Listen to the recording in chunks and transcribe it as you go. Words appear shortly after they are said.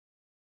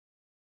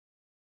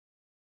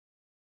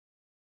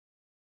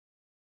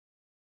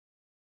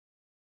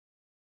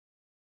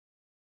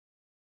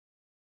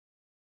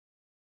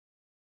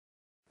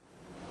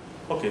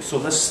Okay, so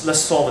let's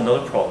solve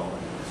another problem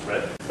like this,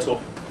 right?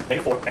 So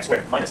negative 4x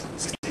squared minus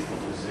 16 is equal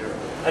to 0.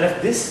 And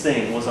if this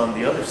thing was on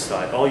the other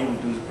side, all you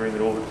would do is bring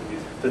it over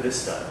to this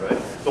side, right?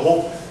 The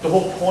whole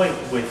point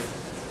with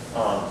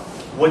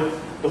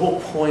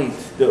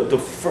the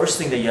first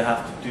thing that you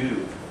have to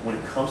do when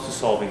it comes to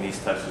solving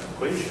these types of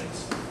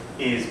equations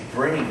is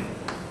bring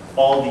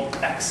all the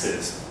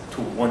x's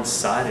to one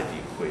side of the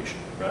equation,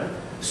 right?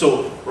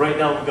 So right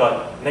now we've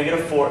got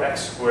negative 4x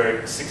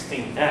squared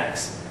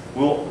 16x.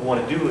 What we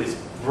want to do is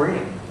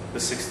bring the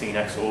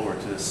 16x over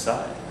to this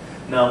side.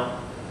 Now,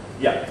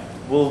 yeah,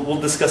 we'll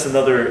discuss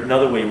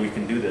another way we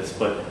can do this,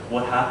 but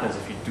what happens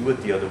if you do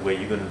it the other way,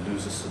 you're going to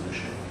lose the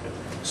solution.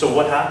 So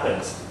what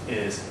happens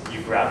is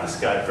you grab this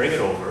guy, bring it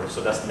over,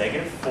 so that's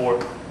negative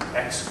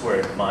 4x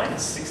squared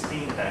minus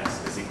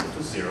 16x is equal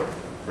to 0,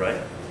 right?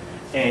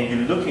 And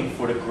you're looking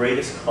for the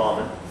greatest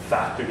common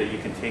factor that you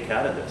can take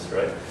out of this,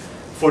 right?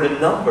 For the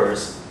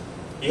numbers,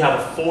 you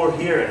have a 4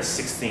 here and a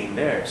 16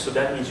 there, so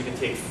that means you can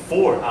take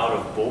 4 out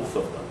of both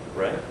of them,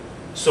 right?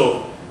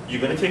 So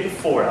you're going to take a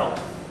 4 out.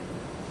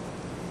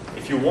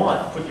 If you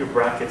want, put your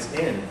brackets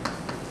in,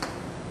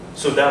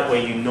 so that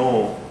way you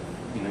know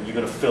you're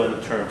going to fill in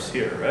the terms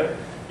here, right?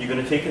 You're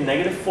going to take a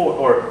negative 4,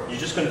 or you're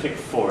just going to take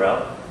a 4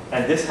 out,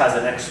 and this has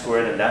an x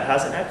squared and that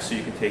has an x, so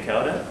you can take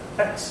out an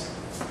x.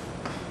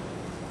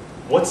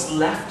 What's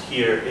left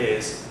here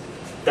is,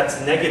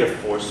 that's negative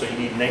 4, so you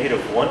need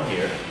negative 1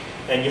 here,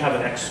 and you have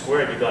an x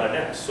squared, you got an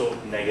x, so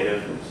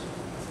negative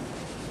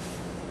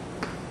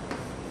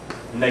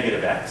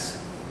x,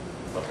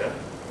 okay?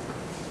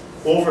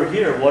 Over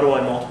here, what do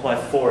I multiply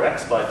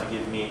 4x by to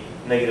give me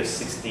negative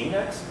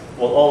 16x?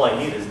 Well, all I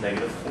need is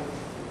negative 4.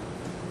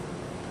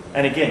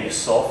 And again, you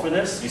solve for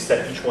this, you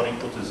set each one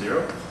equal to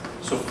 0.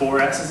 So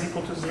 4x is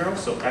equal to 0,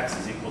 so x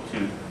is equal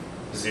to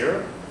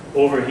 0.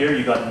 Over here,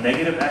 you got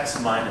negative x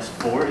minus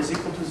 4 is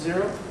equal to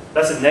 0.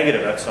 That's a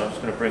negative x, so I'm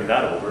just going to bring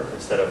that over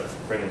instead of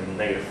bringing the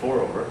negative 4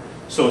 over.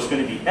 So it's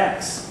going to be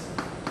x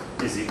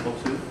is equal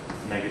to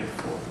negative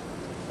 4.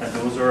 And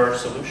those are our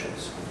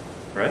solutions,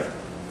 right?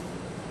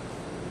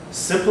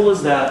 Simple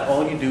as that.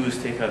 All you do is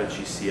take out a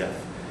GCF.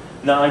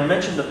 Now, I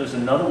mentioned that there's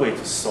another way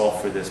to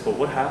solve for this, but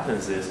what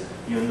happens is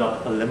you end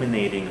up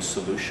eliminating a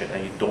solution,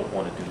 and you don't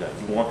want to do that.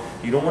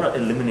 You don't want to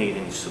eliminate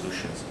any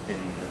solutions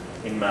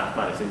in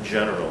mathematics, in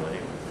general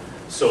anyway.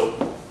 So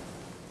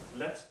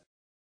let's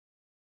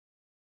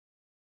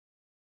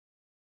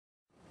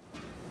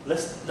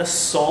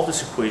solve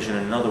this equation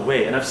in another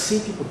way. And I've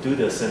seen people do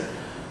this, and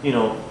it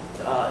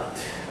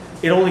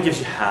only gives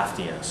you half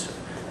the answer.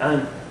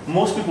 And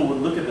most people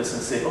would look at this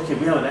and say, okay,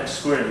 we have an x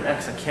squared and an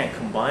x, I can't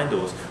combine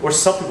those. Or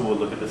some people would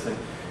look at this and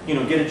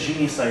get a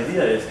genius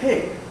idea is,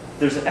 hey,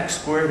 there's an x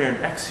squared here and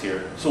an x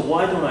here, so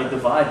why don't I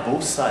divide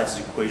both sides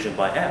of the equation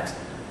by x?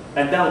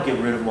 And that'll get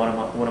rid of one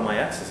of my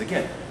x's.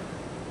 Again,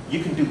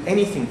 you can do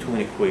anything to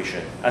an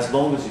equation as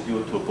long as you do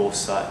it to both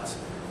sides.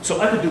 So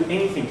I could do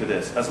anything to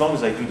this as long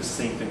as I do the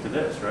same thing to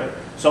this, right?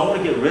 So I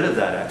want to get rid of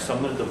that x, so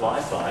I'm going to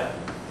divide by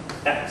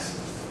x.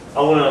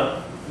 I want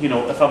to,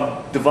 if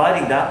I'm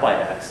dividing that by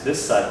x, this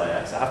side by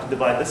x, I have to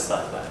divide this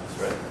side by x,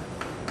 right?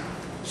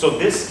 So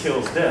this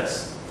kills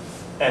this,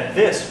 and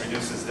this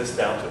reduces this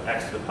down to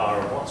x to the power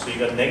of 1. So you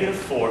got negative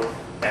 4,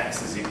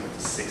 x is equal to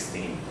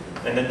 16.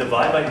 And then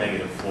divide by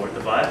negative 4,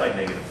 divide by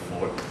negative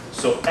 4.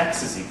 So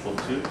x is equal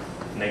to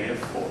negative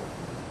 4.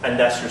 And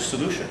that's your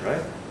solution,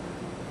 right?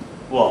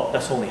 Well,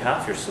 that's only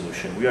half your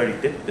solution. We already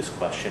did this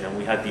question, and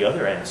we had the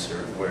other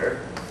answer where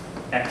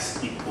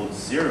x equals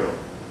 0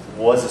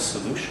 was a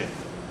solution.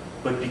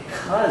 But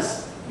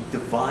because we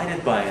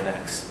divided by an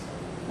x,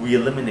 we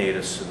eliminate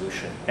a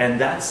solution. And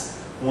that's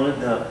one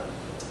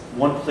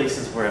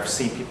places where I've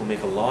seen people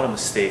make a lot of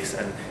mistakes,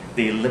 and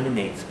they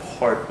eliminate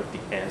part of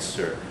the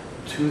answer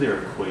to their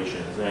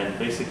equations. And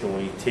basically,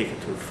 when you take it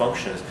to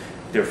functions,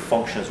 their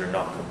functions are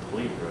not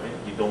complete, right?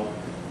 You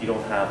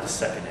don't have the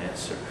second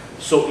answer.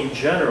 So in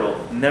general,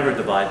 never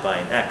divide by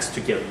an x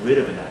to get rid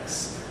of an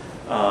x,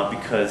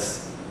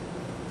 because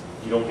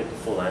you don't get the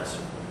full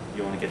answer.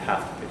 You only get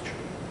half the picture,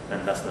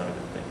 and that's not a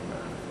good thing.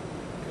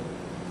 Okay.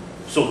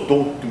 So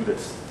don't do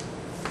this.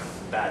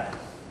 Bad.